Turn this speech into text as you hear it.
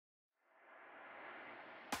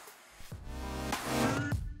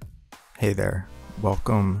Hey there,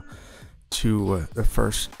 welcome to the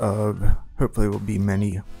first of hopefully will be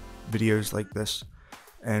many videos like this,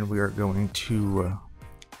 and we are going to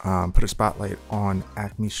put a spotlight on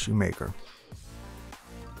ACME Shoemaker.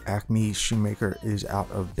 ACME Shoemaker is out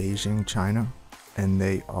of Beijing, China, and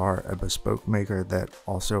they are a bespoke maker that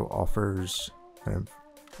also offers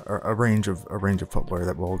a range of footwear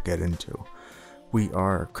that we'll get into. We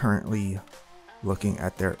are currently looking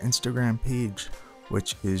at their Instagram page,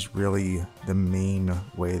 which is really the main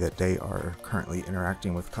way that they are currently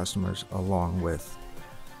interacting with customers, along with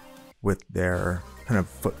their kind of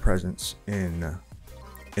foot presence in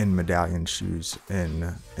medallion shoes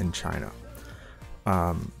in China.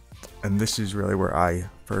 And this is really where I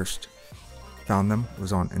first found them,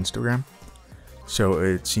 was on Instagram. So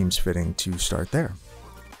it seems fitting to start there.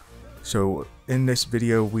 So in this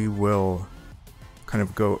video, we will kind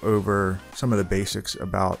of go over some of the basics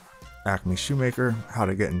about ACME Shoemaker, how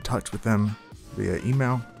to get in touch with them via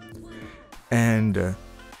email, and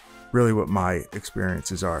really what my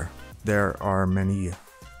experiences are. There are many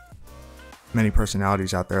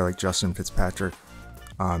personalities out there like Justin Fitzpatrick,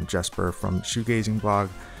 Jesper from Shoegazing blog,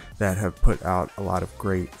 that have put out a lot of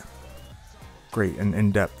great and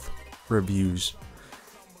in-depth reviews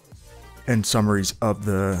and summaries of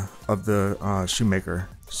the Shoemaker.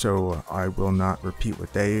 So I will not repeat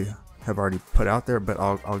what they have already put out there, but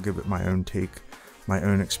I'll give it my own take, my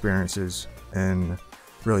own experiences, and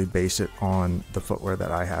really base it on the footwear that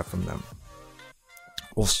I have from them.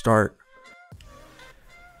 We'll start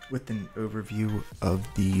with an overview of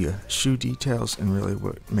the shoe details and really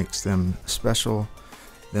what makes them special.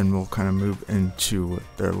 Then we'll kind of move into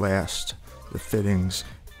their last, the fittings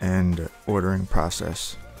and ordering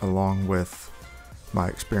process, along with my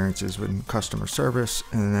experiences with customer service,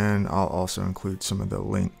 and then I'll also include some of the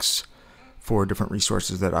links for different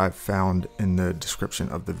resources that I've found in the description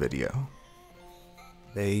of the video.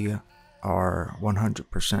 They are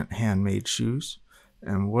 100% handmade shoes,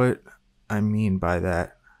 and what I mean by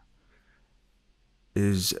that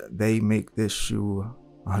is they make this shoe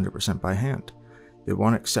 100% by hand. The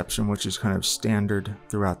one exception, which is kind of standard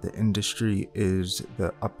throughout the industry, is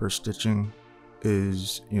the upper stitching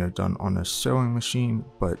is done on a sewing machine,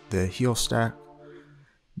 but the heel stack,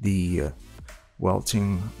 the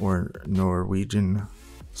welting or Norwegian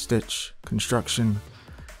stitch construction,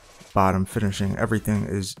 bottom finishing, everything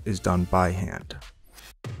is done by hand.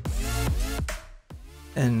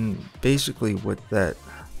 And basically what that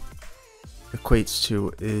equates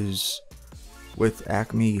to is, with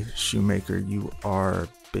ACME Shoemaker, you are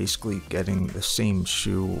basically getting the same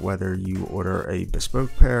shoe whether you order a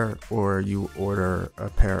bespoke pair or you order a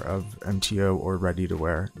pair of MTO or ready to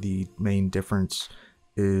wear. The main difference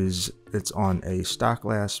is it's on a stock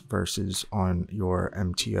last versus on your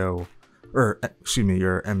MTO, or excuse me,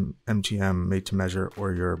 your MTM made to measure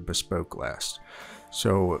or your bespoke last.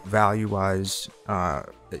 So value wise,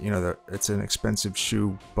 it's an expensive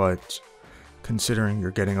shoe, but considering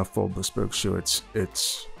you're getting a full bespoke shoe,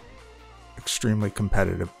 it's extremely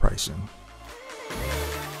competitive pricing.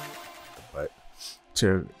 But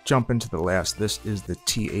to jump into the last, this is the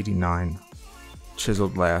T89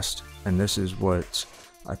 chiseled last, and this is what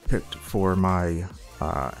I picked for my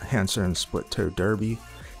hand sewn split toe derby.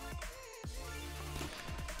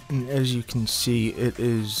 And as you can see, it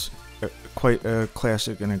is quite a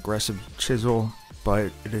classic and aggressive chisel,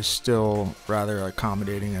 but it is still rather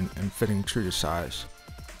accommodating and fitting true to size.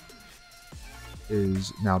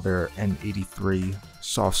 Is now their N83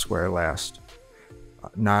 soft square last.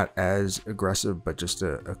 Not as aggressive, but just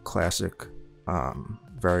a classic,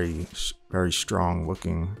 very strong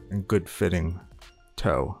looking and good fitting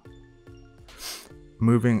toe.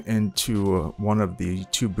 Moving into one of the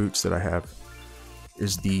two boots that I have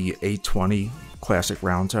is the A20 classic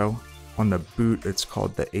round toe. On the boot it's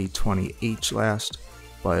called the A20H last,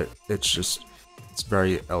 but it's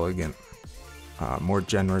very elegant, more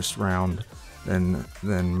generous round than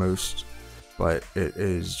most, but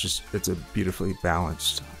it's a beautifully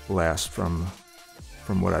balanced last from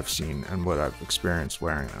what I've seen and what I've experienced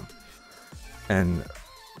wearing them. And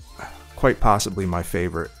quite possibly my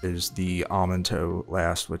favorite is the almond toe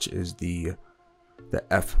last, which is the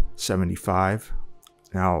F75.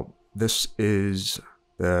 Now this is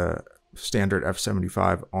the standard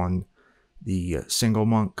F75 on the single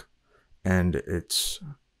monk, and it's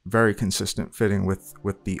very consistent fitting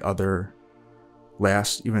with the other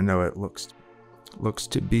last, even though it looks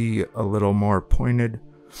to be a little more pointed.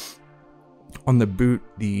 On the boot,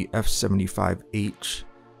 the F75H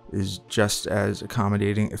is just as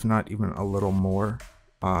accommodating, if not even a little more.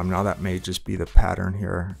 Now that may just be the pattern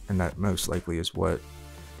here, and that most likely is what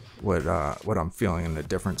what I'm feeling and the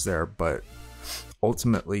difference there, but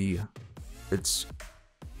ultimately it's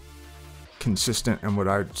consistent and what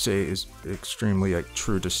I'd say is extremely like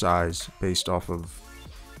true to size based off of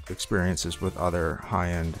experiences with other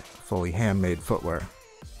high-end fully handmade footwear.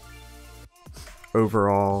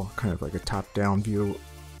 Overall, kind of like a top-down view,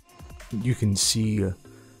 you can see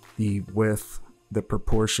the width, the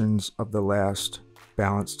proportions of the last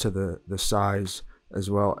balance to the size, as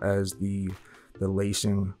well as the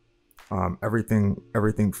lacing.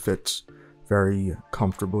 Everything fits very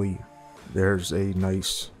comfortably. There's a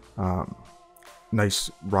nice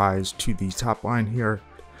rise to the top line here.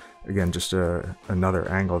 Again, just another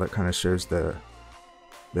angle that kind of shows the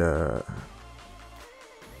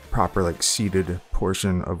proper like seated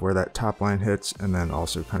portion of where that top line hits, and then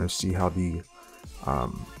also kind of see how the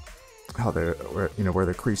where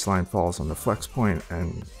the crease line falls on the flex point,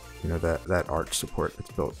 and that arch support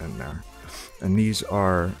that's built in there. And these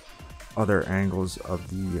are other angles of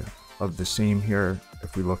the same here.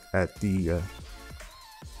 If we look at the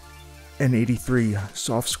N83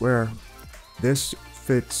 soft square, this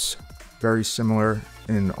fits very similar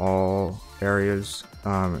in all areas,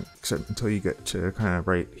 except until you get to kind of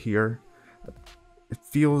right here. It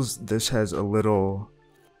feels this has a little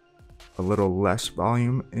less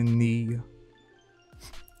volume in the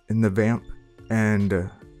vamp, and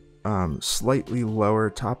slightly lower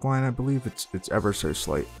top line. I believe it's ever so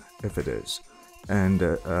slight, if it is, and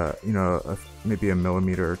maybe a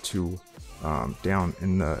millimeter or two down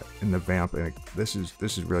in the vamp. And this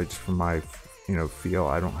is really just from my feel.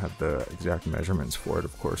 I don't have the exact measurements for it,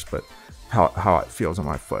 of course, but how it feels on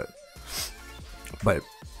my foot. But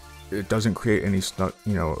it doesn't create any snug,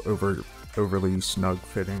 overly snug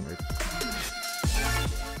fitting. It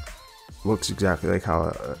looks exactly like how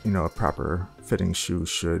a proper fitting shoe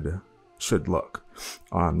should look.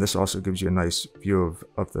 This also gives you a nice view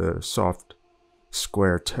of the soft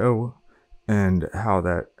square toe, and how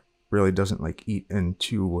that really doesn't like eat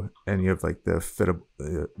into any of like the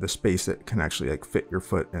space that can actually like fit your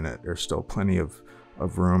foot in it. There's still plenty of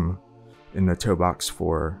room in the toe box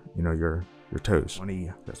for your toes.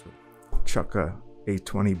 Chukka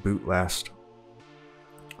A20 boot last.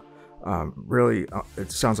 Really,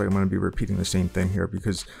 it sounds like I'm going to be repeating the same thing here,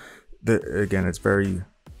 because again, it's very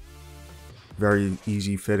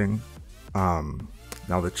easy fitting.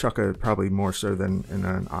 Now the Chukka probably more so than in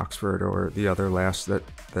an Oxford or the other last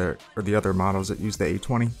or the other models that use the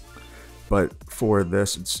A20, but for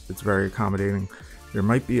this it's very accommodating. There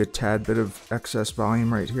might be a tad bit of excess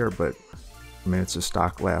volume right here, but I mean, it's a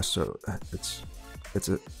stock last, so it's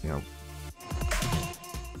a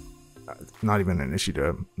not even an issue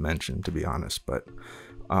to mention, to be honest. But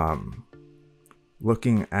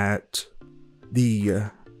looking at the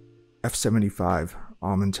F75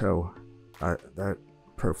 almond toe, that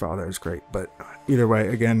profile there is great. But either way,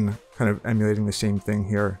 again, kind of emulating the same thing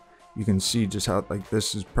here. You can see just how like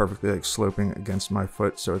this is perfectly like sloping against my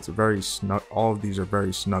foot, so it's a very snug. All of these are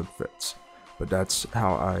very snug fits, but that's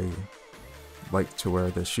how I like to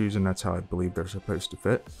wear the shoes, and that's how I believe they're supposed to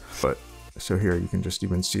fit. But so here you can just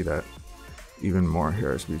even see that even more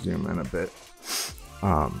here as we zoom in a bit.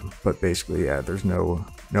 But basically, yeah, there's no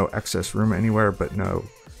excess room anywhere, but no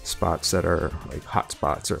spots that are like hot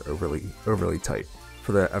spots or overly tight.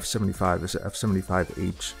 For the F75, it's an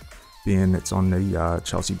F75H, being it's on the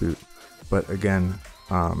Chelsea boot. But again,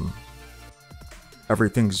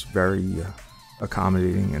 everything's very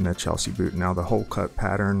accommodating in the Chelsea boot. Now the hole cut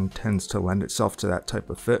pattern tends to lend itself to that type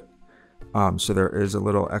of fit, so there is a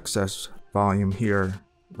little excess volume here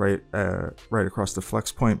right across the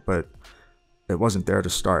flex point, but it wasn't there to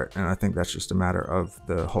start, and I think that's just a matter of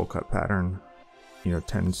the hole cut pattern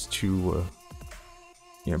tends to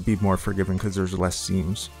be more forgiving because there's less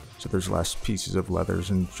seams, so there's less pieces of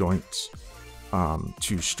leathers and joints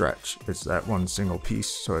to stretch. It's that one single piece,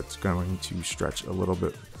 so it's going to stretch a little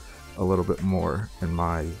bit more in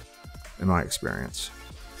my experience.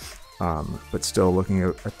 But still, looking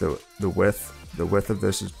at the width of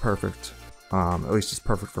this is perfect. At least it's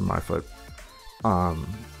perfect for my foot.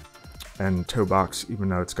 And toe box, even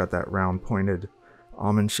though it's got that round pointed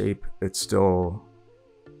almond shape, it's still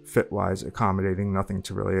fit wise accommodating. Nothing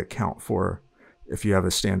to really account for if you have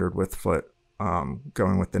a standard width foot,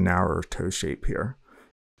 going with the narrower toe shape here.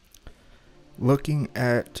 Looking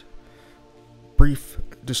at brief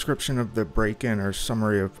description of the break-in or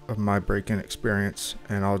summary of my break-in experience,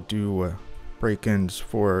 and I'll do break-ins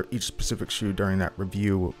for each specific shoe during that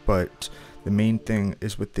review, but the main thing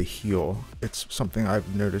is with the heel. It's something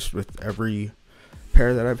I've noticed with every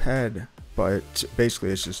pair that I've had, but basically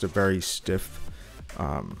it's just a very stiff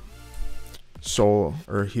sole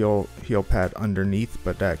or heel pad underneath,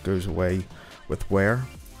 but that goes away with wear.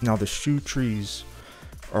 Now the shoe trees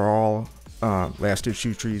are all lasted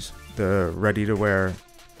shoe trees. The ready to wear,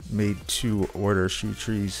 made to order shoe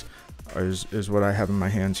trees is what I have in my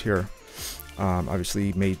hands here.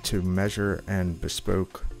 Obviously made to measure and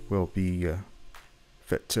bespoke will be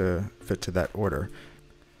fit to that order.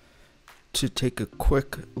 To take a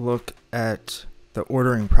quick look at the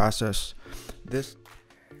ordering process,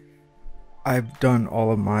 I've done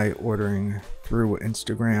all of my ordering through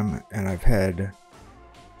Instagram, and I've had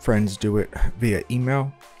friends do it via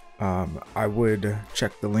email. I would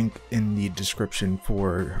check the link in the description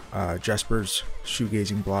for Jesper's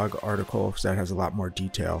Shoegazing blog article, because that has a lot more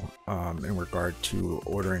detail in regard to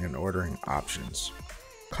ordering and ordering options.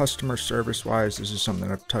 Customer service wise, this is something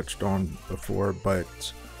I've touched on before,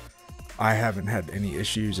 but I haven't had any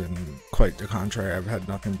issues, and quite the contrary, I've had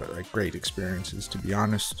nothing but like great experiences, to be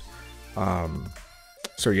honest.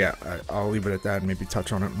 So yeah, I'll leave it at that and maybe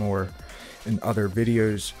touch on it more in other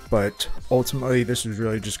videos, but ultimately this is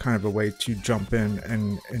really just kind of a way to jump in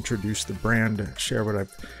and introduce the brand, share what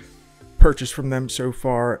I've purchased from them so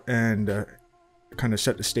far, and kind of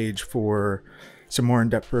set the stage for some more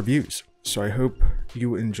in-depth reviews. So I hope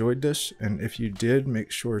you enjoyed this, and if you did,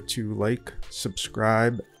 make sure to like,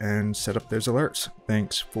 subscribe, and set up those alerts.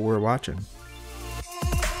 Thanks for watching.